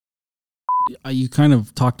you kind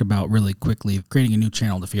of talked about really quickly creating a new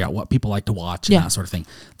channel to figure out what people like to watch and that sort of thing.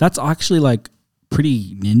 That's actually like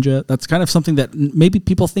pretty ninja. That's kind of something that maybe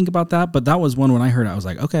people think about that, but that was one when I heard it, I was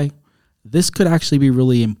like, okay, this could actually be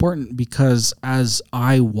really important, because as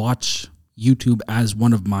I watch YouTube as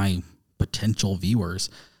one of my potential viewers,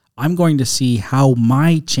 I'm going to see how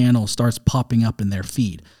my channel starts popping up in their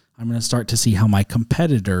feed. I'm going to start to see how my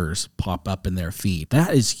competitors pop up in their feed.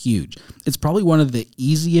 That is huge. It's probably one of the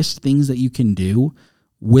easiest things that you can do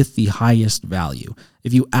with the highest value.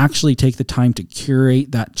 If you actually take the time to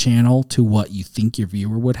curate that channel to what you think your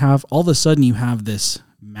viewer would have, all of a sudden you have this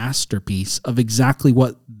masterpiece of exactly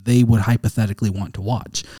what they would hypothetically want to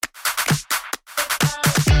watch.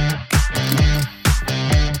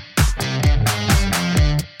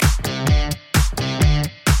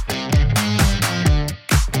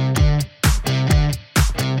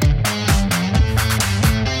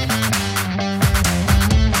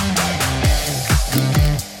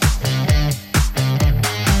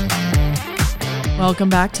 Welcome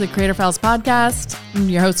back to the Creator Files podcast. I'm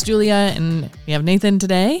your host, Julia, and we have Nathan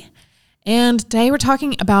today. And today we're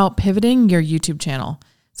talking about pivoting your YouTube channel.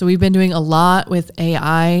 So we've been doing a lot with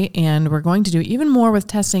AI, and we're going to do even more with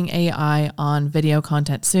testing AI on video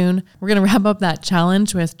content soon. We're going to wrap up that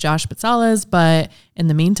challenge with Josh Pizzales, but in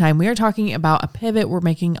the meantime, we are talking about a pivot we're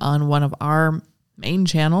making on one of our main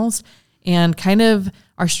channels and kind of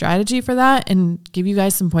our strategy for that, and give you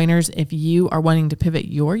guys some pointers if you are wanting to pivot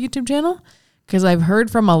your YouTube channel. Because I've heard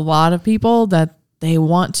from a lot of people that they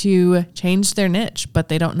want to change their niche, but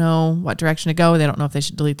they don't know what direction to go. They don't know if they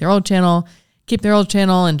should delete their old channel, keep their old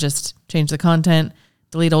channel, and just change the content,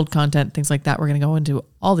 delete old content, things like that. We're going to go into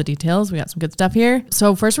all the details. We got some good stuff here.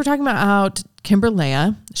 So first we're talking about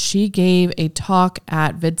Kimberlea. She gave a talk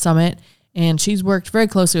at Vid Summit, and she's worked very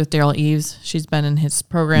closely with Derral Eves. She's been in his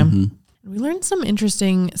program. Mm-hmm. We learned some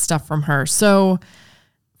interesting stuff from her. So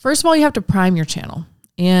first of all, you have to prime your channel.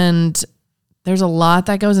 And there's a lot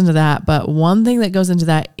that goes into that, but one thing that goes into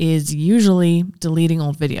that is usually deleting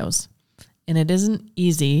old videos. And it isn't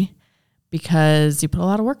easy because you put a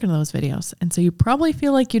lot of work into those videos. And so you probably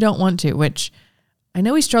feel like you don't want to, which I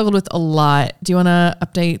know we struggled with a lot. Do you want to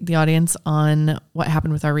update the audience on what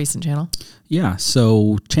happened with our recent channel? Yeah,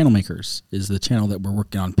 so Channel Makers is the channel that we're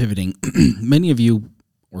working on pivoting. Many of you,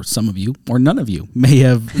 or some of you, or none of you, may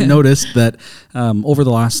have noticed that over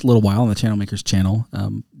the last little while on the Channel Makers channel,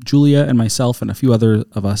 Julia and myself and a few other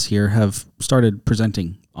of us here have started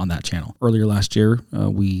presenting on that channel. Earlier last year,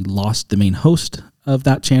 we lost the main host of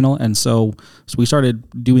that channel, and so we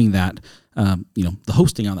started doing that, the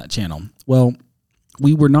hosting on that channel. Well,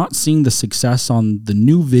 we were not seeing the success on the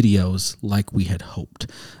new videos like we had hoped.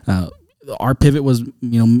 Our pivot was,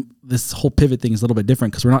 this whole pivot thing is a little bit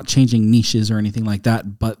different because we're not changing niches or anything like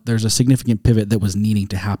that, but there's a significant pivot that was needing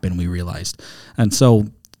to happen, we realized. And so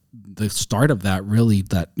the start of that, really,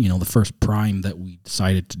 the first prime that we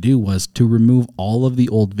decided to do was to remove all of the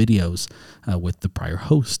old videos with the prior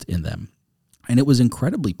host in them. And it was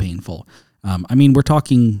incredibly painful. We're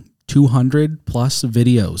talking 200 plus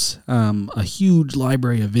videos, a huge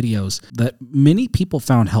library of videos that many people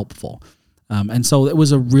found helpful. And so it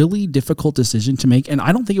was a really difficult decision to make. And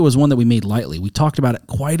I don't think it was one that we made lightly. We talked about it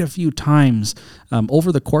quite a few times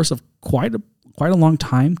over the course of quite a long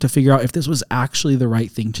time to figure out if this was actually the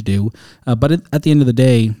right thing to do. But at the end of the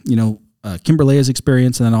day, Kimberlea's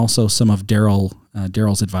experience and then also some of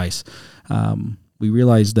Derral's advice, we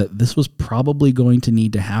realized that this was probably going to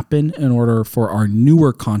need to happen in order for our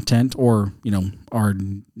newer content or, our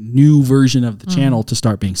new version of the channel to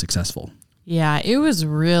start being successful. Yeah, it was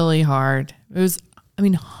really hard. It was,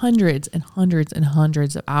 hundreds and hundreds and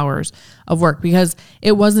hundreds of hours of work because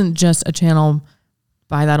it wasn't just a channel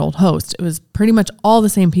by that old host. It was pretty much all the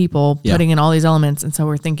same people putting in all these elements. And so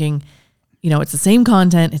we're thinking, it's the same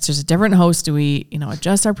content. It's just a different host. Do we,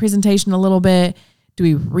 adjust our presentation a little bit? Do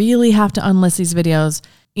we really have to unlist these videos?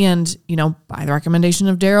 And, by the recommendation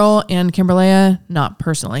of Derral and Kimberlea, not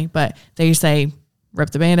personally, but they say, rip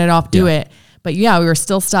the Band-Aid off, do it. But we were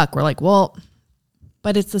still stuck. We're like, well,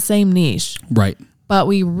 but it's the same niche. Right. But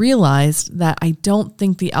we realized that I don't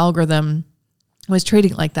think the algorithm was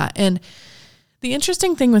treating it like that. And the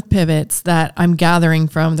interesting thing with pivots that I'm gathering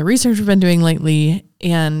from the research we've been doing lately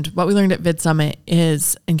and what we learned at Vid Summit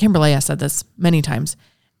is, and Kimberlea said this many times,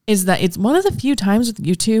 is that it's one of the few times with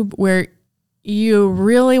YouTube where you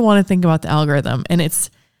really want to think about the algorithm. And it's,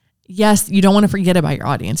 yes, you don't want to forget about your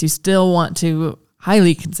audience. You still want to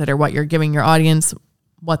highly consider what you're giving your audience,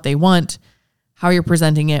 what they want, how you're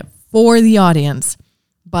presenting it for the audience.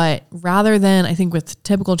 But rather than, I think with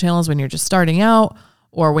typical channels when you're just starting out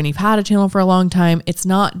or when you've had a channel for a long time, it's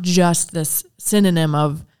not just this synonym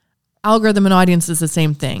of algorithm and audience is the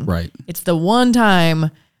same thing. Right. It's the one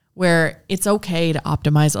time where it's okay to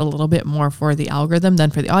optimize a little bit more for the algorithm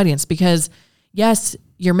than for the audience, because yes,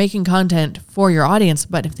 you're making content for your audience,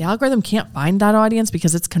 but if the algorithm can't find that audience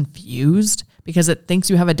because it's confused, because it thinks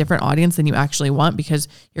you have a different audience than you actually want, because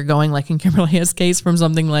you're going, like in Kimberly's case, from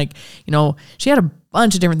something like, she had a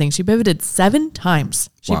bunch of different things. She pivoted 7 times.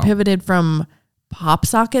 She pivoted from pop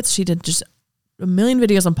sockets. She did just a million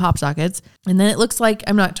videos on pop sockets. And then it looks like,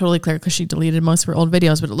 I'm not totally clear because she deleted most of her old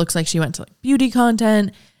videos, but it looks like she went to like beauty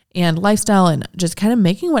content and lifestyle and just kind of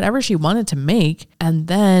making whatever she wanted to make. And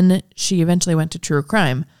then she eventually went to true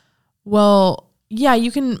crime. Well, yeah,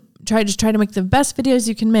 you can try to make the best videos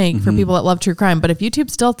you can make for people that love true crime. But if YouTube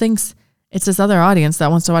still thinks it's this other audience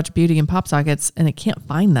that wants to watch beauty and pop sockets and it can't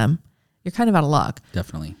find them, you're kind of out of luck.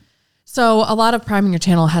 Definitely. So a lot of priming your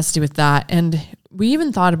channel has to do with that. And we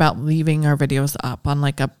even thought about leaving our videos up on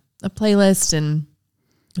like a playlist and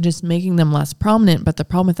just making them less prominent. But the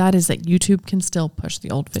problem with that is that YouTube can still push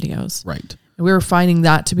the old videos. Right. And we were finding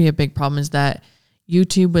that to be a big problem, is that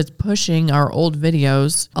YouTube was pushing our old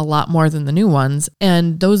videos a lot more than the new ones.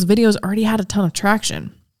 And those videos already had a ton of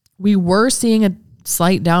traction. We were seeing a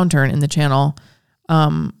slight downturn in the channel,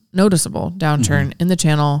 noticeable downturn in the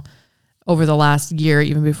channel over the last year,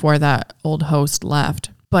 even before that old host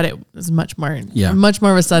left. But it was much more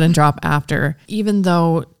of a sudden drop after, even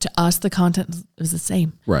though to us, the content was the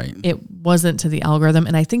same. Right. It wasn't to the algorithm.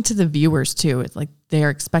 And I think to the viewers too. It's like they're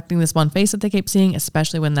expecting this one face that they keep seeing,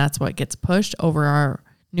 especially when that's what gets pushed over our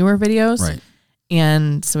newer videos. Right.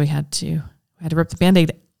 And so we had to rip the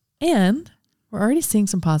Band-Aid, and we're already seeing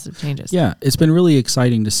some positive changes. Yeah. It's been really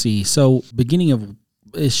exciting to see. So beginning of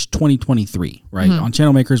 2023, right? On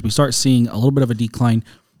Channel Makers, we start seeing a little bit of a decline.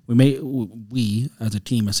 We as a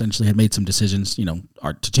team essentially had made some decisions,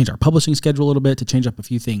 to change our publishing schedule a little bit, to change up a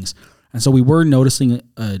few things. And so we were noticing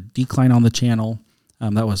a decline on the channel.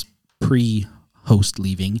 That was pre-host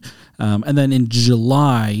leaving. And then in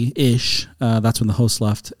July-ish, that's when the host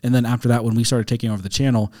left. And then after that, when we started taking over the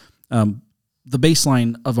channel, the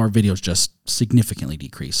baseline of our videos just significantly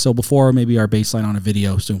decreased. So before, maybe our baseline on a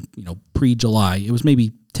video, so, pre-July, it was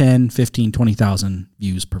maybe 10, 15, 20,000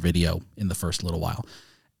 views per video in the first little while.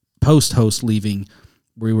 Post-host leaving,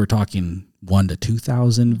 we were talking 1,000 to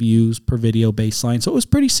 2,000 views per video baseline. So it was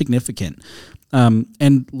pretty significant.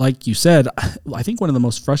 And like you said, I think one of the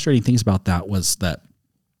most frustrating things about that was that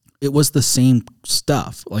it was the same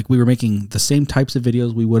stuff. Like, we were making the same types of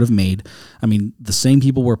videos we would have made. I mean, the same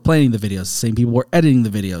people were planning the videos, the same people were editing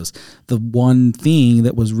the videos. The one thing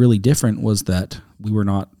that was really different was that we were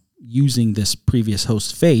not using this previous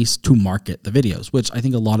host face to market the videos, which I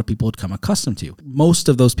think a lot of people had come accustomed to. Most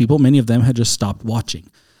of those people, many of them, had just stopped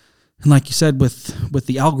watching. And like you said, with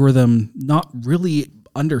the algorithm not really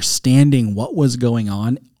understanding what was going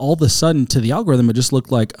on, all of a sudden to the algorithm, it just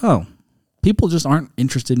looked like, oh, people just aren't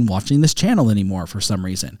interested in watching this channel anymore for some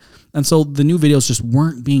reason. And so the new videos just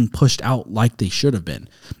weren't being pushed out like they should have been.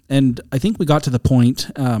 And I think we got to the point,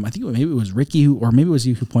 I think maybe it was Ricky, or maybe it was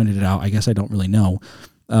you who pointed it out, I guess I don't really know,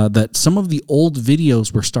 that some of the old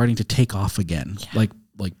videos were starting to take off again, like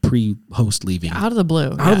pre-host leaving. Out of the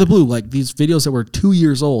blue. Out of the blue. Like, these videos that were 2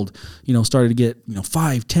 years old, started to get,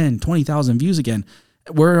 5, 10, 20,000 views again.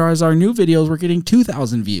 Whereas our new videos were getting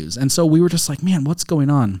 2,000 views. And so we were just like, man, what's going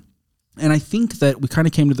on? And I think that we kind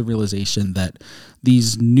of came to the realization that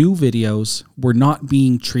these new videos were not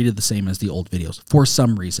being treated the same as the old videos for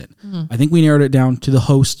some reason. I think we narrowed it down to the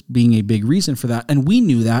host being a big reason for that. And we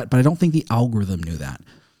knew that, but I don't think the algorithm knew that.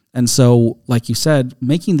 And so, like you said,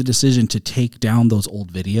 making the decision to take down those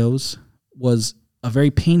old videos was a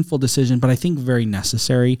very painful decision, but I think very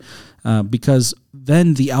necessary, because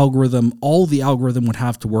then all the algorithm would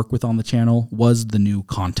have to work with on the channel was the new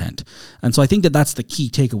content. And so I think that that's the key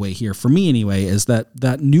takeaway here, for me anyway, is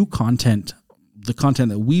that new content, the content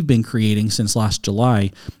that we've been creating since last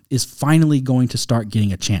July, is finally going to start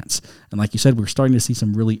getting a chance. And like you said, we're starting to see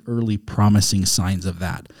some really early promising signs of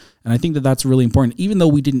that. And I think that that's really important. Even though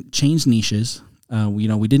we didn't change niches,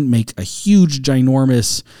 we didn't make a huge,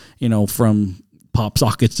 ginormous, from pop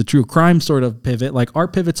sockets to true crime sort of pivot. Like, our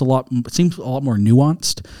pivot's seems a lot more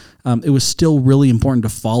nuanced. It was still really important to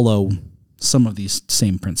follow some of these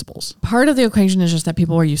same principles. Part of the equation is just that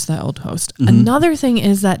people were used to that old host. Another thing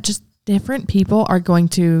is that just different people are going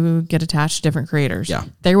to get attached to different creators. Yeah.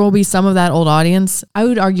 There will be some of that old audience. I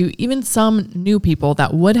would argue even some new people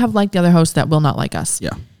that would have liked the other host that will not like us. Yeah.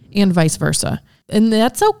 And vice versa. And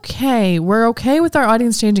that's okay. We're okay with our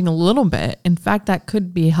audience changing a little bit. In fact, that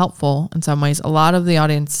could be helpful in some ways. A lot of the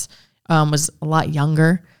audience was a lot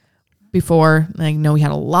younger before. I know we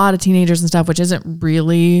had a lot of teenagers and stuff, which isn't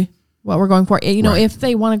really what we're going for. You know, if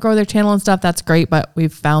they want to grow their channel and stuff, that's great. But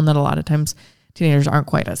we've found that a lot of times teenagers aren't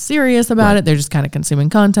quite as serious about it. They're just kind of consuming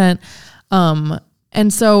content.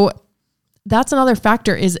 And so that's another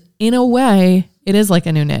factor is, in a way, it is like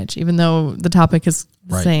a new niche, even though the topic is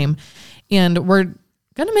the same. And we're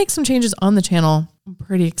going to make some changes on the channel. I'm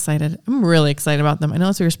pretty excited. I'm really excited about them. I know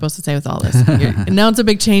that's what you're supposed to say with all this. Now it's a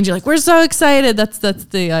big change. You're like, we're so excited. That's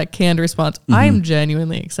the canned response. I'm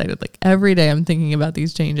genuinely excited. Like every day I'm thinking about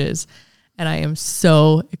these changes, and I am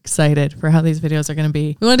so excited for how these videos are going to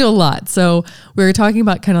be. We want to do a lot. So we were talking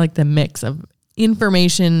about kind of like the mix of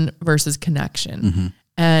information versus connection.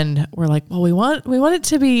 And we're like, well, we want it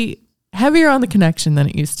to be heavier on the connection than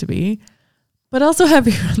it used to be, but also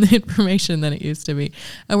heavier on the information than it used to be.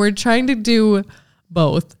 And we're trying to do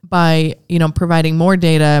both by, you know, providing more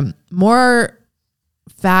data, more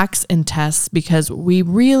facts and tests, because we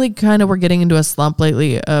really kind of were getting into a slump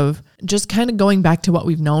lately of just kind of going back to what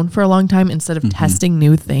we've known for a long time instead of testing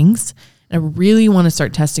new things. And I really want to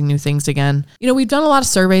start testing new things again. You know, we've done a lot of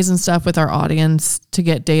surveys and stuff with our audience to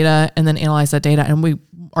get data and then analyze that data. And we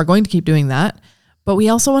are going to keep doing that. But we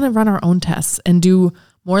also want to run our own tests and do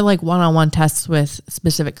more like one-on-one tests with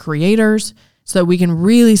specific creators so that we can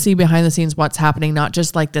really see behind the scenes what's happening, not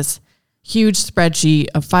just like this huge spreadsheet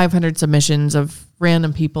of 500 submissions of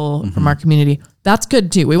random people from our community. That's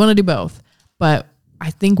good too. We want to do both. But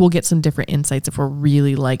I think we'll get some different insights if we're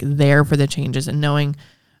really like there for the changes and knowing,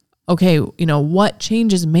 okay, you know, what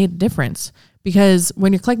changes made a difference? Because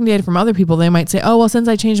when you're collecting data from other people, they might say, oh, well, since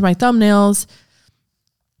I changed my thumbnails,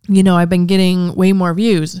 you know, I've been getting way more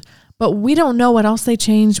views. But we don't know what else they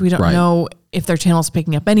changed. We don't know if their channel's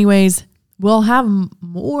picking up anyways. We'll have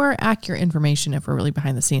more accurate information if we're really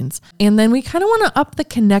behind the scenes. And then we kind of want to up the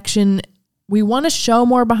connection. We want to show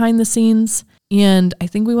more behind the scenes. And I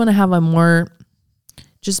think we want to have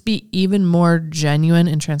just be even more genuine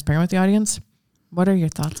and transparent with the audience. What are your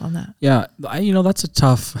thoughts on that? Yeah, you know, it's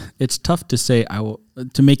tough to say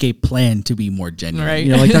to make a plan to be more genuine. Right.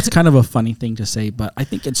 You know, like that's kind of a funny thing to say, but I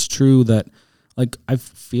think it's true that like I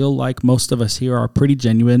feel like most of us here are pretty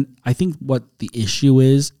genuine. I think what the issue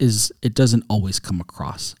is it doesn't always come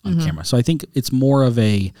across on camera. So I think it's more of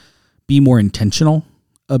be more intentional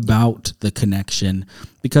about the connection,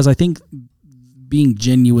 because I think being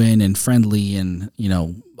genuine and friendly and, you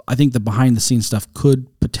know, I think the behind the scenes stuff could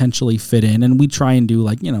potentially fit in, and we try and do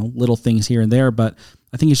like, you know, little things here and there, but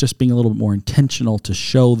I think it's just being a little bit more intentional to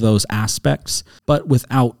show those aspects, but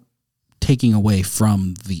without taking away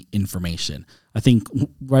from the information. I think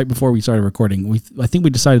right before we started recording, I think we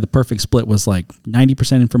decided the perfect split was like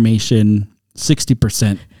 90% information,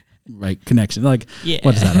 60% right connection. Like,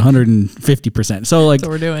 what is that? 150%. So like, that's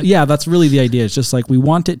what we're doing. Yeah, that's really the idea. It's just like, we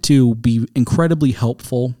want it to be incredibly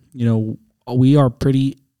helpful. You know, we are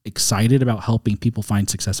pretty excited about helping people find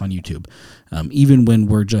success on YouTube. Even when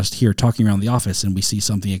we're just here talking around the office and we see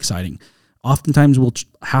something exciting, oftentimes we'll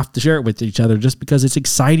have to share it with each other just because it's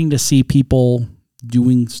exciting to see people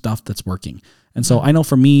doing stuff that's working. And so I know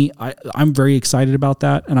for me, I'm very excited about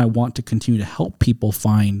that, and I want to continue to help people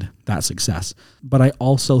find that success. But I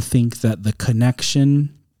also think that the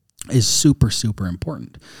connection is super, super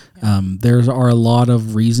important. Yeah. There are a lot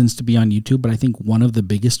of reasons to be on YouTube, but I think one of the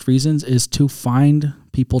biggest reasons is to find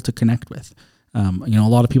people to connect with. You know, a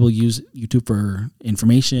lot of people use YouTube for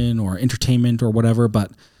information or entertainment or whatever,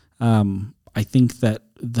 but I think that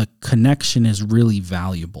the connection is really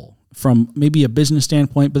valuable from maybe a business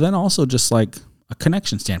standpoint, but then also just like a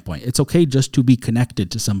connection standpoint. It's okay just to be connected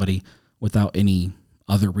to somebody without any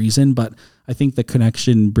other reason, but I think the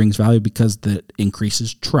connection brings value because that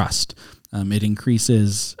increases trust. It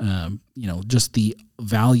increases, you know, just the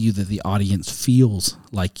value that the audience feels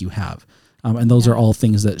like you have. And those are all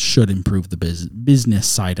things that should improve the business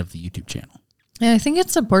side of the YouTube channel. And I think it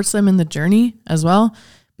supports them in the journey as well,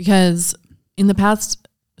 because in the past,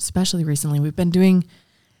 especially recently, we've been doing,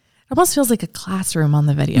 it almost feels like a classroom on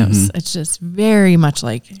the videos. It's just very much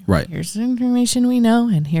like, here's the information we know,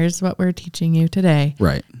 and here's what we're teaching you today.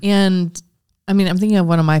 Right. And I mean, I'm thinking of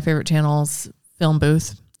one of my favorite channels, Film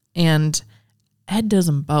Booth, and Ed does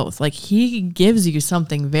them both. Like, he gives you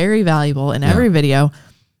something very valuable in every video,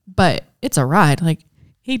 but it's a ride. Like,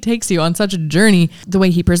 he takes you on such a journey, the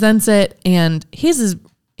way he presents it, and his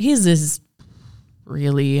is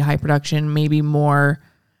really high production, maybe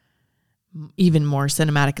even more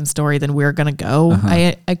cinematic and story than we're going to go.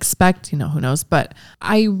 I expect, you know, who knows, but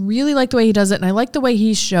I really like the way he does it. And I like the way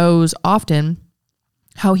he shows often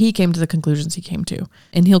how he came to the conclusions he came to,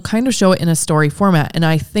 and he'll kind of show it in a story format. And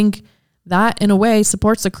I think that in a way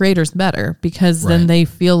supports the creators better, because then they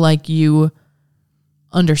feel like you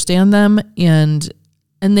understand them, and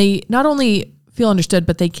they not only feel understood,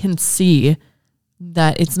 but they can see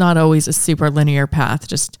that it's not always a super linear path.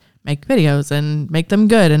 Just make videos and make them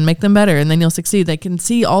good and make them better, and then you'll succeed. They can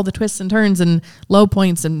see all the twists and turns and low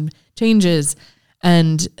points and changes.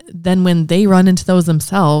 And then when they run into those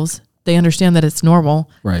themselves, they understand that it's normal.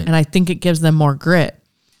 Right. And I think it gives them more grit.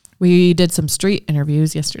 We did some street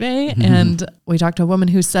interviews yesterday, and we talked to a woman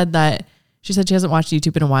who said that she said she hasn't watched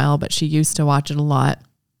YouTube in a while, but she used to watch it a lot.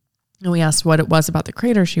 And we asked what it was about the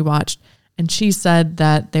creator she watched. And she said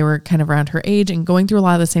that they were kind of around her age and going through a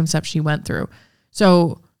lot of the same stuff she went through.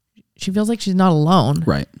 So she feels like she's not alone.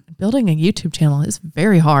 Right. Building a YouTube channel is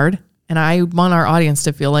very hard. And I want our audience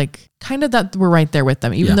to feel like kind of that we're right there with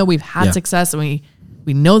them. Even though we've had success and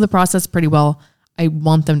we know the process pretty well, I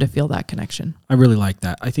want them to feel that connection. I really like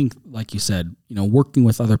that. I think, like you said, working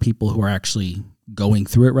with other people who are actually going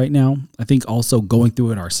through it right now. I think also going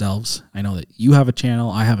through it ourselves. I know that you have a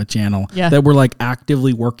channel, I have a channel that we're like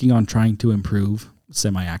actively working on trying to improve,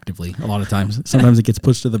 semi-actively a lot of times. Sometimes it gets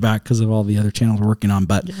pushed to the back because of all the other channels we're working on.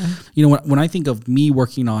 But when I think of me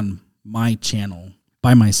working on my channel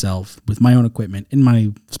by myself with my own equipment in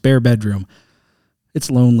my spare bedroom,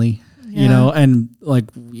 it's lonely. And like,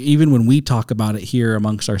 even when we talk about it here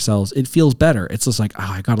amongst ourselves, it feels better. It's just like,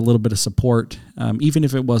 I got a little bit of support. Even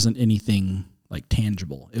if it wasn't anything like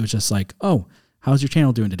tangible, it was just like, oh, how's your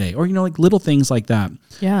channel doing today? Or, like little things like that.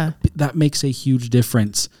 Yeah. That makes a huge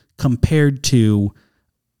difference compared to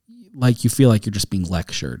like, you feel like you're just being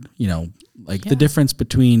lectured, the difference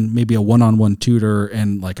between maybe a one-on-one tutor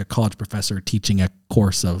and like a college professor teaching a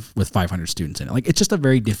course with 500 students in it. Like, it's just a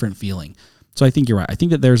very different feeling. So I think you're right. I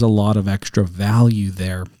think that there's a lot of extra value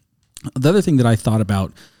there. The other thing that I thought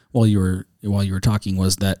about while you were talking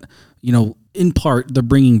was that, in part, the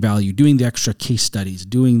bringing value, doing the extra case studies,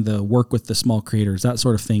 doing the work with the small creators, that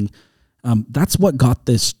sort of thing. That's what got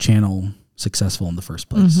this channel successful in the first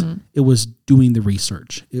place. It was doing the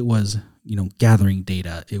research. It was, gathering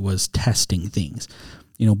data. It was testing things,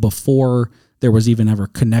 before there was even ever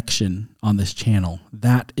connection on this channel.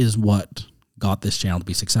 That is what got this channel to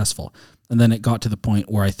be successful. And then it got to the point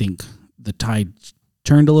where I think the tide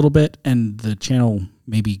turned a little bit and the channel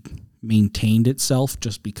maybe maintained itself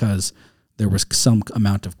just because there was some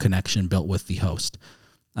amount of connection built with the host.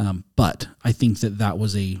 But I think that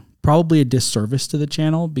was probably a disservice to the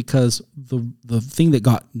channel, because the thing that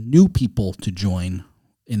got new people to join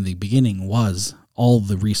in the beginning was all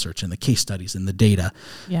the research and the case studies and the data.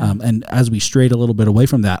 Yeah. And as we strayed a little bit away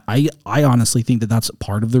from that, I honestly think that that's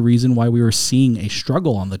part of the reason why we were seeing a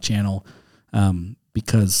struggle on the channel,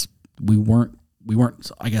 because we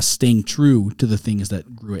weren't, I guess, staying true to the things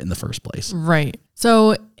that grew it in the first place. Right.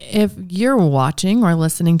 So if you're watching or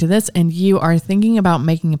listening to this and you are thinking about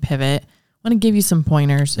making a pivot, I want to give you some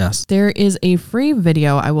pointers. Yes. There is a free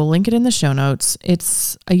video. I will link it in the show notes.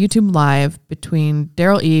 It's a YouTube live between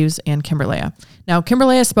Daryl Eves and Kimberlea. Now,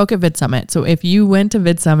 Kimberlea spoke at VidSummit. So if you went to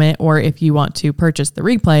VidSummit or if you want to purchase the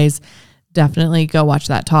replays, definitely go watch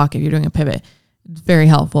that talk if you're doing a pivot. It's very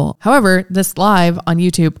helpful. However, this live on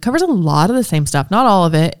YouTube covers a lot of the same stuff. Not all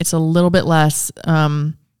of it. It's a little bit less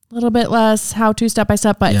how to step by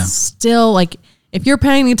step, but it's still like, if you're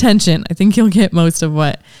paying attention, I think you'll get most of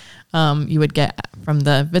what you would get from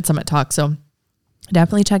the VidSummit talk. So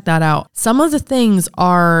definitely check that out. Some of the things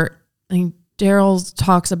are, Daryl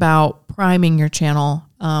talks about priming your channel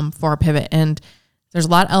for a pivot, and there's a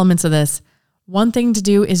lot of elements of this. One thing to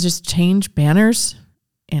do is just change banners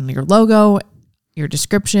and your logo, your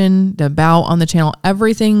description, the about on the channel,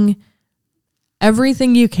 everything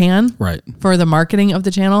you can for the marketing of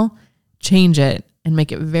the channel. Change it and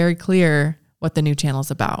make it very clear what the new channel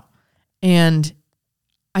is about. And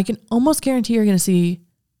I can almost guarantee you're going to see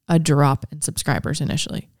a drop in subscribers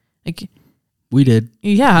initially. Like, we did.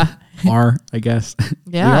 Yeah. I guess.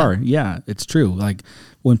 Yeah. We are. Yeah, it's true. Like,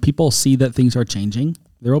 when people see that things are changing,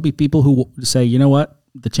 there will be people who will say, you know what?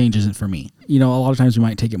 The change isn't for me. A lot of times we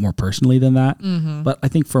might take it more personally than that. Mm-hmm. But I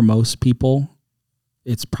think for most people,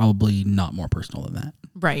 it's probably not more personal than that.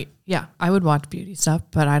 Right. Yeah. I would watch beauty stuff,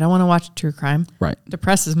 but I don't want to watch true crime. Right. It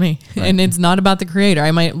depresses me. Right. And it's not about the creator.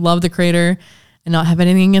 I might love the creator and not have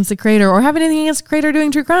anything against the creator, or have anything against the creator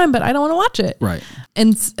doing true crime, but I don't want to watch it. Right.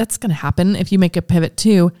 And that's going to happen if you make a pivot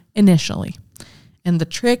too initially. And the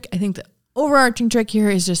trick, I think the overarching trick here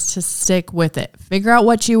is just to stick with it. Figure out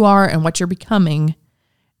what you are and what you're becoming,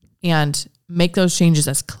 and make those changes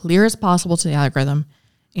as clear as possible to the algorithm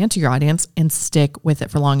and to your audience, and stick with it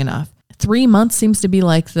for long enough. 3 months seems to be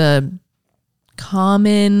like the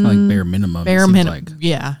common, like bare minimum.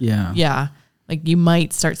 Yeah. Yeah. Like, you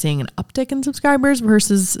might start seeing an uptick in subscribers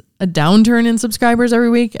versus a downturn in subscribers every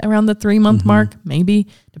week around the 3 month mark, maybe,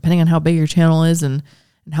 depending on how big your channel is and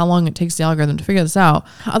and how long it takes the algorithm to figure this out.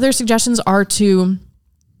 Other suggestions are to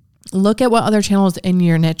look at what other channels in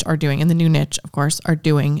your niche are doing, in the new niche, of course, are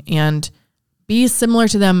doing, and be similar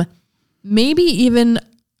to them. Maybe even,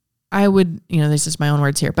 I would, this is my own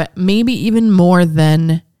words here, but maybe even more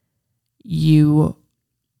than you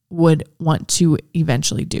would want to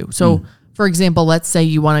eventually do. So for example, let's say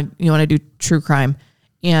you want to do true crime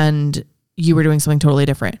and you were doing something totally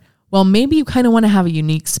different. Well, maybe you kind of want to have a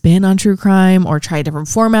unique spin on true crime or try a different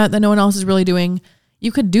format that no one else is really doing.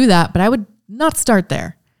 You could do that, but I would not start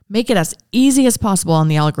there. Make it as easy as possible on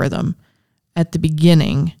the algorithm at the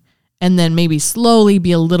beginning, and then maybe slowly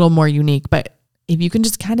be a little more unique. But if you can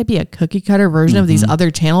just kind of be a cookie cutter version of these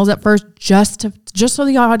other channels at first, just so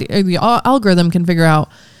the algorithm can figure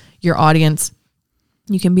out your audience,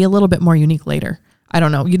 you can be a little bit more unique later. I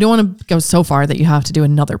don't know. You don't want to go so far that you have to do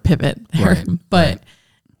another pivot there,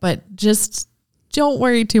 but just don't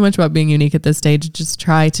worry too much about being unique at this stage. Just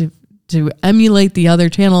try to emulate the other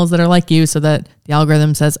channels that are like you, so that the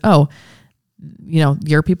algorithm says, oh,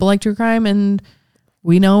 your people like true crime, and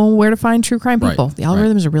we know where to find true crime people. The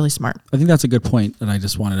algorithms are really smart. I think that's a good point, and I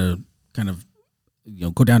just wanted to kind of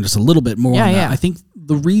go down just a little bit more on that. I think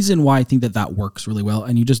the reason why I think that works really well,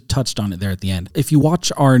 and you just touched on it there at the end. If you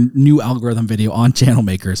watch our new algorithm video on Channel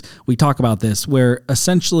Makers, we talk about this, where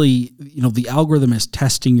essentially, the algorithm is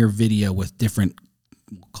testing your video with different,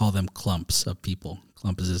 we'll call them clumps of people.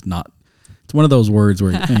 Clumps is not, it's one of those words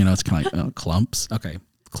where, it's kind of like, clumps. Okay.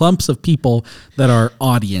 Clumps of people that are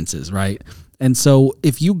audiences, right? And so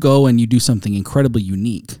if you go and you do something incredibly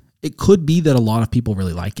unique, it could be that a lot of people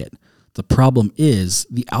really like it. The problem is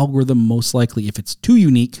the algorithm, most likely, if it's too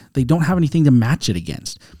unique, they don't have anything to match it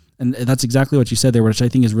against. And that's exactly what you said there, which I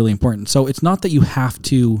think is really important. So it's not that you have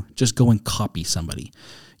to just go and copy somebody.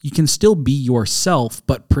 You can still be yourself,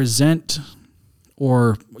 but present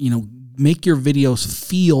or, make your videos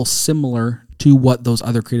feel similar to what those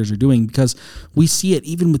other creators are doing, because we see it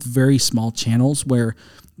even with very small channels where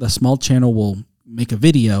the small channel will make a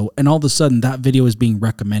video and all of a sudden that video is being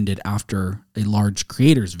recommended after a large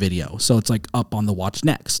creator's video. So it's like up on the watch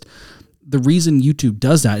next. The reason YouTube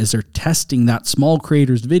does that is they're testing that small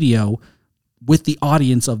creator's video with the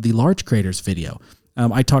audience of the large creator's video.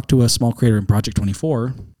 I talked to a small creator in Project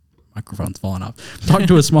 24. Microphone's falling off. Talked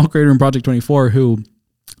to a small creator in Project 24 who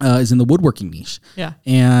is in the woodworking niche. Yeah.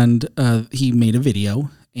 And he made a video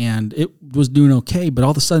and it was doing okay, but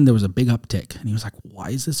all of a sudden there was a big uptick and he was like, why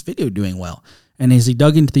is this video doing well? And as he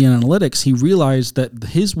dug into the analytics, he realized that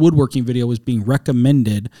his woodworking video was being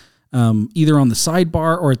recommended either on the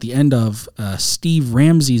sidebar or at the end of Steve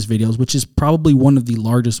Ramsey's videos, which is probably one of the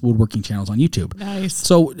largest woodworking channels on YouTube. Nice.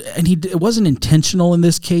 So, and it wasn't intentional in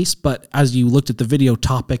this case, but as you looked at the video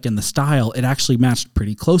topic and the style, it actually matched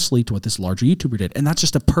pretty closely to what this larger YouTuber did. And that's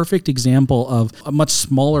just a perfect example of a much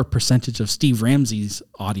smaller percentage of Steve Ramsey's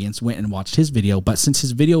audience went and watched his video. But since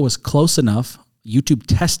his video was close enough, YouTube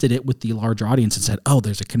tested it with the larger audience and said, oh,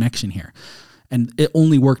 there's a connection here. And it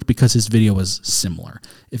only worked because his video was similar.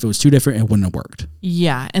 If it was too different, it wouldn't have worked.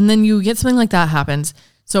 Yeah. And then you get something like that happens.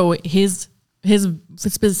 So his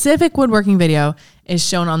specific woodworking video is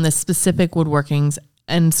shown on this specific woodworking's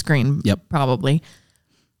end screen, probably.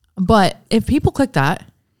 But if people click that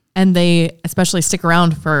and they especially stick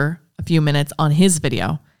around for a few minutes on his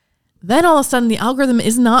video, then all of a sudden the algorithm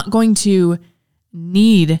is not going to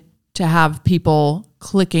need to have people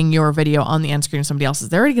clicking your video on the end screen of somebody else's.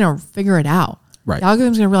 They're already going to figure it out. Right. The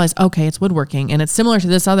algorithm's going to realize, okay, it's woodworking and it's similar to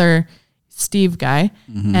this other Steve guy.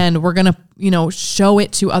 And we're going to, show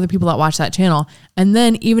it to other people that watch that channel. And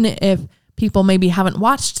then even if people maybe haven't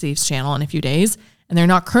watched Steve's channel in a few days and they're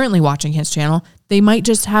not currently watching his channel, they might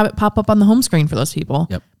just have it pop up on the home screen for those people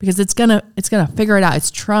because it's going to figure it out. It's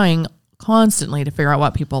trying constantly to figure out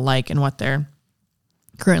what people like and what they're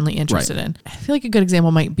currently interested in. I feel like a good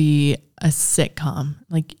example might be a sitcom.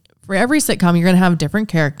 Like for every sitcom, you're going to have different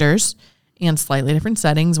characters and slightly different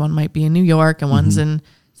settings. One might be in New York and one's in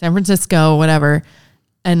San Francisco, whatever,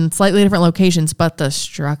 and slightly different locations, but the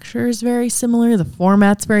structure is very similar. The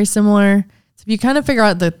format's very similar. So if you kind of figure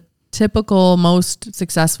out the typical, most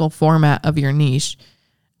successful format of your niche,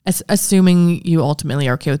 assuming you ultimately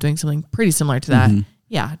are okay with doing something pretty similar to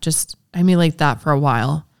that, just emulate that for a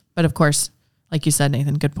while. But of course, like you said,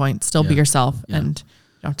 Nathan, good point. Still be yourself and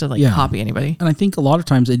you don't have to copy anybody. And I think a lot of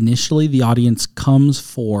times initially the audience comes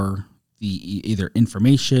for the either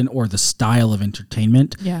information or the style of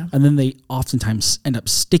entertainment. Yeah. And then they oftentimes end up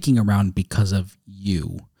sticking around because of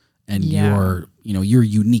you and your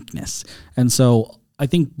uniqueness. And so I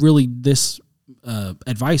think really this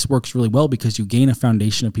advice works really well because you gain a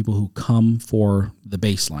foundation of people who come for the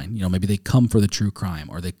baseline. Maybe they come for the true crime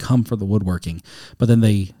or they come for the woodworking, but then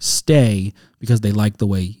they stay because they like the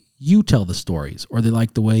way you tell the stories or they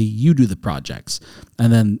like the way you do the projects.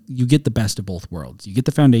 And then you get the best of both worlds. You get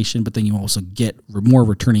the foundation, but then you also get more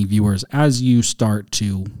returning viewers as you start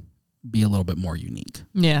to be a little bit more unique.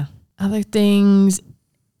 Yeah. Other things,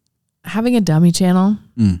 having a dummy channel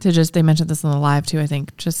they mentioned this in the live too, I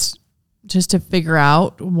think, just to figure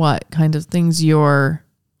out what kind of things your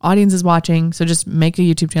audience is watching. So just make a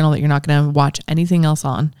YouTube channel that you're not going to watch anything else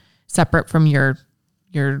on, separate from your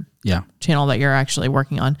channel that you're actually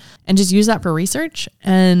working on, and just use that for research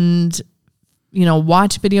and,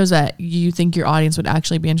 watch videos that you think your audience would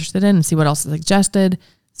actually be interested in and see what else is suggested,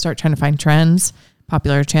 start trying to find trends,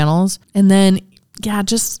 popular channels. And then,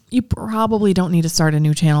 you probably don't need to start a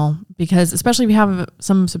new channel because especially if you have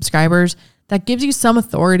some subscribers, that gives you some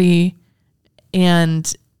authority,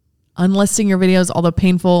 and unlisting your videos, although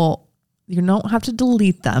painful, you don't have to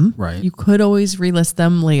delete them. Right. You could always relist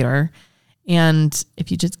them later. And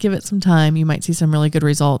if you just give it some time, you might see some really good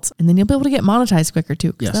results. And then you'll be able to get monetized quicker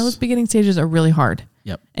too. Because those beginning stages are really hard.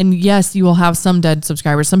 Yep. And yes, you will have some dead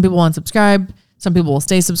subscribers. Some people won't subscribe. Some people will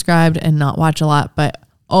stay subscribed and not watch a lot. But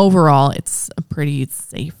overall, it's a pretty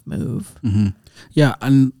safe move. Mm-hmm. Yeah.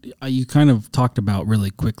 And you kind of talked about really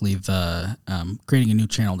quickly the creating a new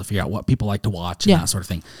channel to figure out what people like to watch and that sort of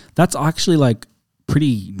thing. That's actually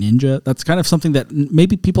pretty ninja. That's kind of something that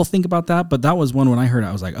maybe people think about that. But that was one when I heard it,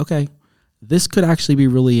 I was like, okay, this could actually be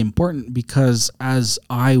really important because as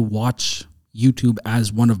I watch YouTube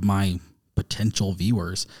as one of my potential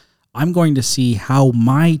viewers, I'm going to see how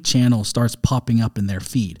my channel starts popping up in their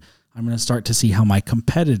feed. I'm going to start to see how my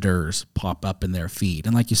competitors pop up in their feed.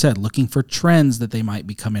 And like you said, looking for trends that they might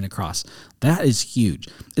be coming across. That is huge.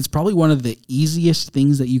 It's probably one of the easiest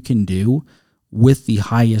things that you can do with the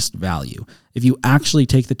highest value. If you actually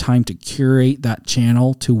take the time to curate that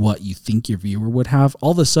channel to what you think your viewer would have,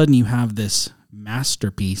 all of a sudden you have this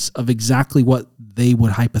masterpiece of exactly what they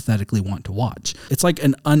would hypothetically want to watch. It's like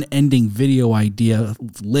an unending video idea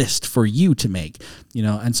list for you to make,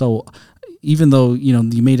 and so even though, you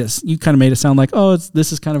kind of made it sound like,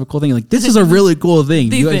 this is kind of a cool thing. Like, this is a really cool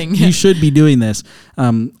thing. You should be doing this.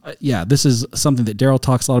 This is something that Daryl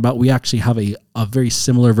talks a lot about. We actually have a very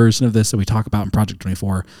similar version of this that we talk about in Project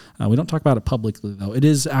 24. We don't talk about it publicly though. It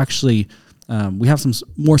is actually, we have some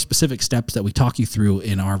more specific steps that we talk you through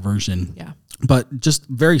in our version. Yeah. But just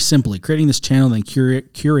very simply creating this channel and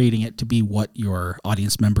curating it to be what your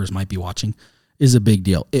audience members might be watching is a big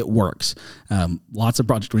deal. It works. Lots of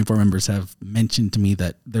Project 24 members have mentioned to me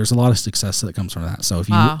that there's a lot of success that comes from that. So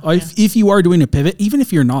if you are doing a pivot, even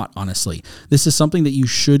if you're not, honestly, this is something that you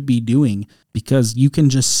should be doing because you can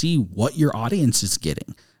just see what your audience is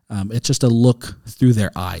getting. It's just a look through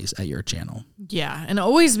their eyes at your channel. Yeah. And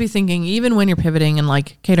always be thinking, even when you're pivoting and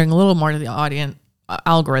catering a little more to the audience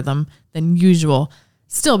algorithm than usual,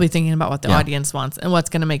 still be thinking about what the audience wants and what's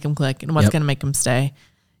going to make them click and what's going to make them stay.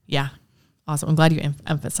 Yeah. Awesome. I'm glad you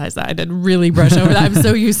emphasized that. I did really brush over that. I'm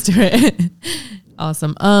so used to it.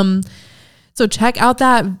 Awesome. So check out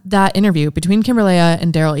that interview between Kimberlea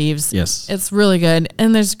and Daryl Eves. Yes. It's really good.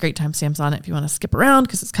 And there's great timestamps on it if you want to skip around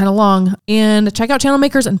because it's kind of long. And check out Channel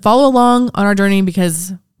Makers and follow along on our journey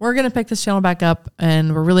because we're going to pick this channel back up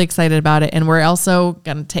and we're really excited about it. And we're also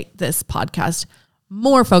going to take this podcast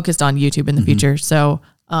more focused on YouTube in the future. So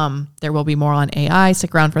there will be more on AI.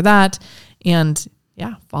 Stick around for that. And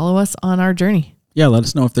follow us on our journey. Yeah, let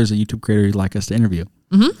us know if there's a YouTube creator you'd like us to interview.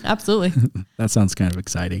 Mm-hmm, absolutely. That sounds kind of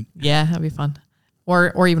exciting. Yeah, that'd be fun.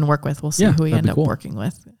 Or even work with. We'll see who we end up working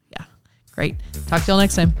with. Yeah, great. Talk to y'all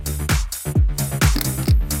next time.